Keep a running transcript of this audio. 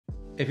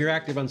If you're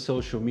active on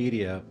social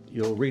media,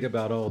 you'll read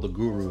about all the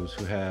gurus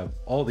who have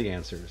all the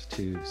answers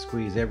to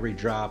squeeze every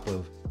drop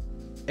of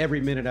every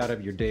minute out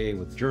of your day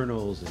with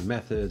journals and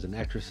methods and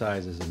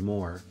exercises and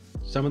more.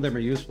 Some of them are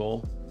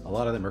useful, a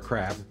lot of them are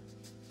crap.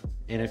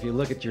 And if you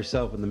look at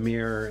yourself in the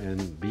mirror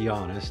and be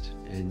honest,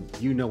 and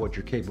you know what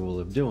you're capable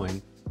of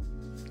doing,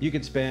 you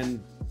could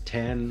spend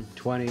 $10,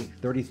 $20,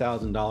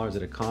 $30,000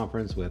 at a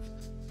conference with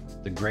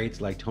the greats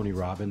like Tony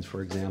Robbins,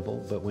 for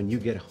example. But when you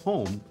get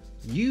home,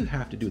 you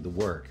have to do the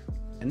work.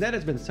 And that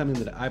has been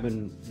something that I've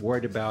been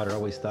worried about or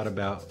always thought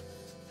about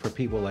for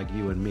people like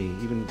you and me,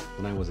 even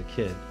when I was a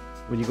kid.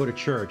 When you go to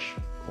church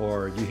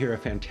or you hear a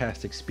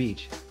fantastic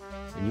speech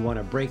and you want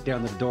to break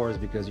down the doors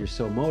because you're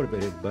so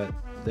motivated, but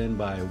then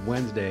by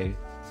Wednesday,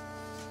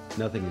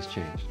 nothing has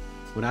changed.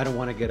 When I don't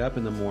want to get up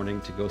in the morning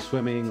to go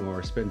swimming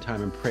or spend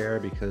time in prayer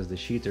because the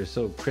sheets are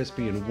so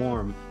crispy and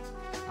warm,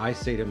 I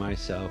say to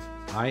myself,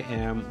 I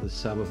am the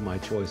sum of my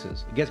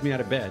choices. It gets me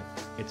out of bed.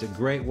 It's a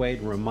great way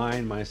to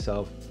remind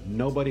myself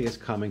nobody is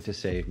coming to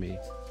save me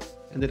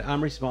and that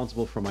I'm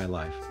responsible for my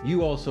life.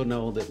 You also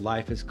know that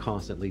life is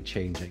constantly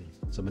changing.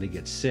 Somebody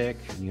gets sick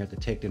and you have to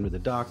take them to the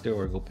doctor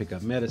or go pick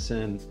up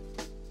medicine.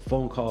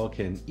 Phone call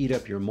can eat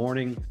up your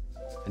morning.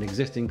 An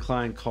existing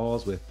client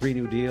calls with 3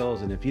 new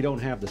deals, and if you don't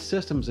have the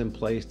systems in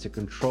place to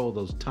control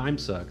those time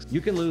sucks,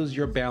 you can lose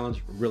your balance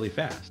really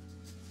fast.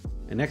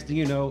 And next thing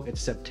you know,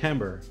 it's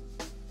September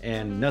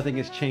and nothing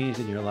has changed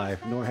in your life,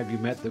 nor have you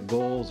met the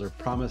goals or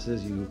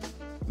promises you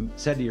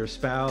said to your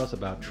spouse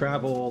about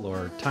travel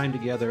or time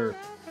together,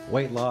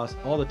 weight loss,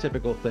 all the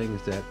typical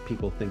things that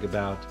people think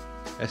about,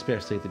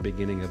 especially at the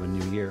beginning of a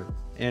new year.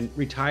 And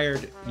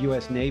retired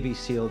US Navy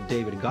SEAL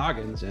David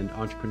Goggins and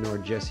entrepreneur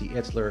Jesse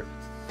Itzler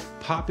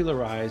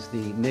popularized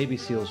the Navy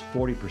SEAL's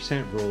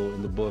 40% rule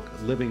in the book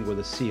Living with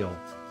a SEAL.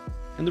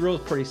 And the rule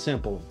is pretty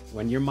simple.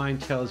 When your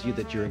mind tells you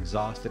that you're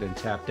exhausted and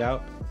tapped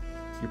out,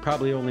 you're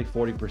probably only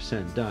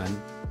 40%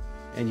 done,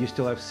 and you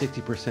still have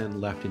 60%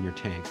 left in your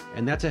tank.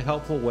 And that's a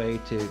helpful way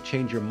to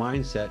change your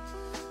mindset.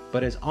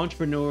 But as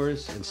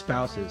entrepreneurs and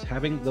spouses,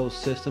 having those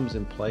systems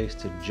in place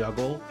to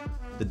juggle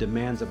the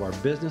demands of our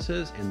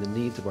businesses and the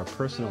needs of our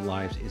personal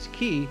lives is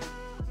key,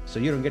 so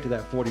you don't get to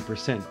that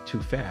 40%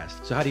 too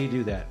fast. So how do you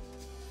do that?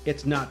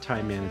 It's not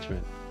time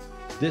management.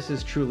 This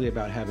is truly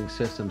about having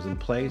systems in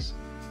place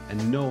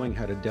and knowing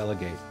how to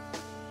delegate.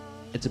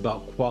 It's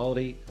about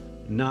quality,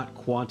 not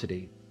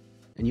quantity.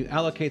 And you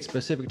allocate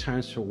specific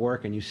times for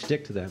work and you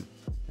stick to them.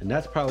 And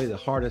that's probably the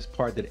hardest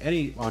part that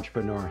any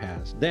entrepreneur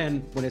has.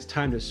 Then, when it's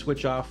time to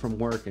switch off from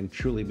work and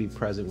truly be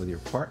present with your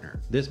partner,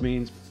 this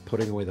means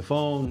putting away the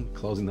phone,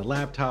 closing the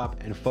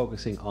laptop, and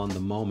focusing on the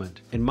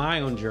moment. In my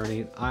own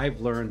journey,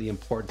 I've learned the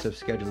importance of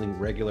scheduling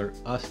regular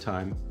us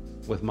time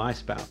with my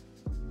spouse.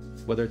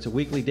 Whether it's a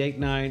weekly date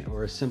night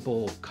or a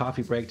simple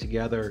coffee break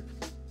together,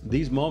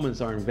 these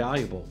moments are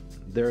invaluable.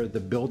 They're the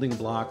building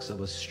blocks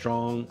of a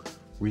strong,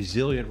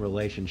 resilient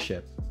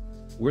relationship.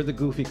 We're the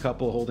goofy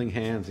couple holding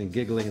hands and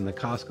giggling in the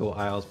Costco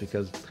aisles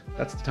because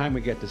that's the time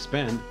we get to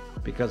spend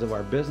because of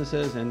our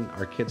businesses and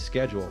our kids'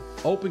 schedule.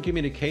 Open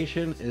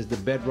communication is the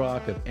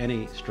bedrock of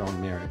any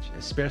strong marriage,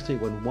 especially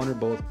when one or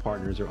both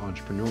partners are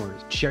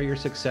entrepreneurs. Share your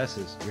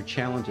successes, your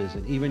challenges,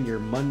 and even your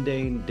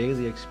mundane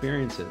daily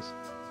experiences.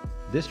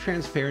 This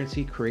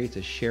transparency creates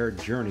a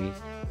shared journey,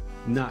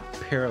 not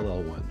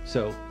parallel one.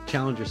 So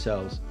challenge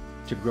yourselves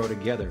to grow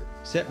together.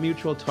 Set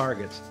mutual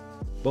targets,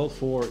 both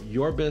for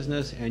your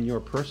business and your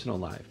personal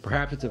life.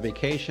 Perhaps it's a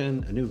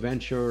vacation, a new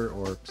venture,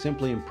 or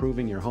simply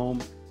improving your home.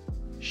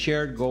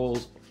 Shared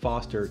goals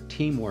foster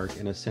teamwork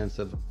in a sense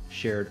of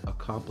shared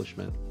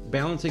accomplishment.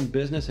 Balancing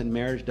business and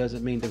marriage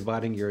doesn't mean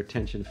dividing your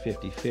attention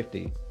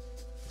 50-50.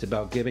 It's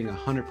about giving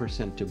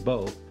 100% to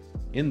both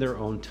in their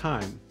own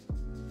time.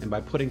 And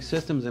by putting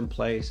systems in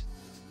place,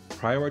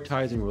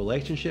 prioritizing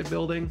relationship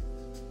building,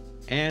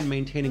 and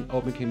maintaining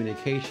open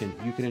communication,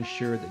 you can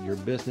ensure that your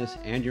business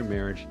and your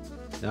marriage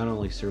not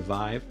only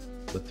survive,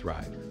 but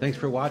thrive. Thanks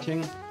for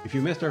watching. If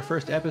you missed our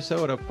first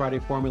episode of Friday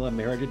Formula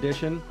Marriage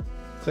Edition,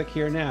 click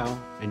here now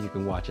and you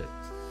can watch it.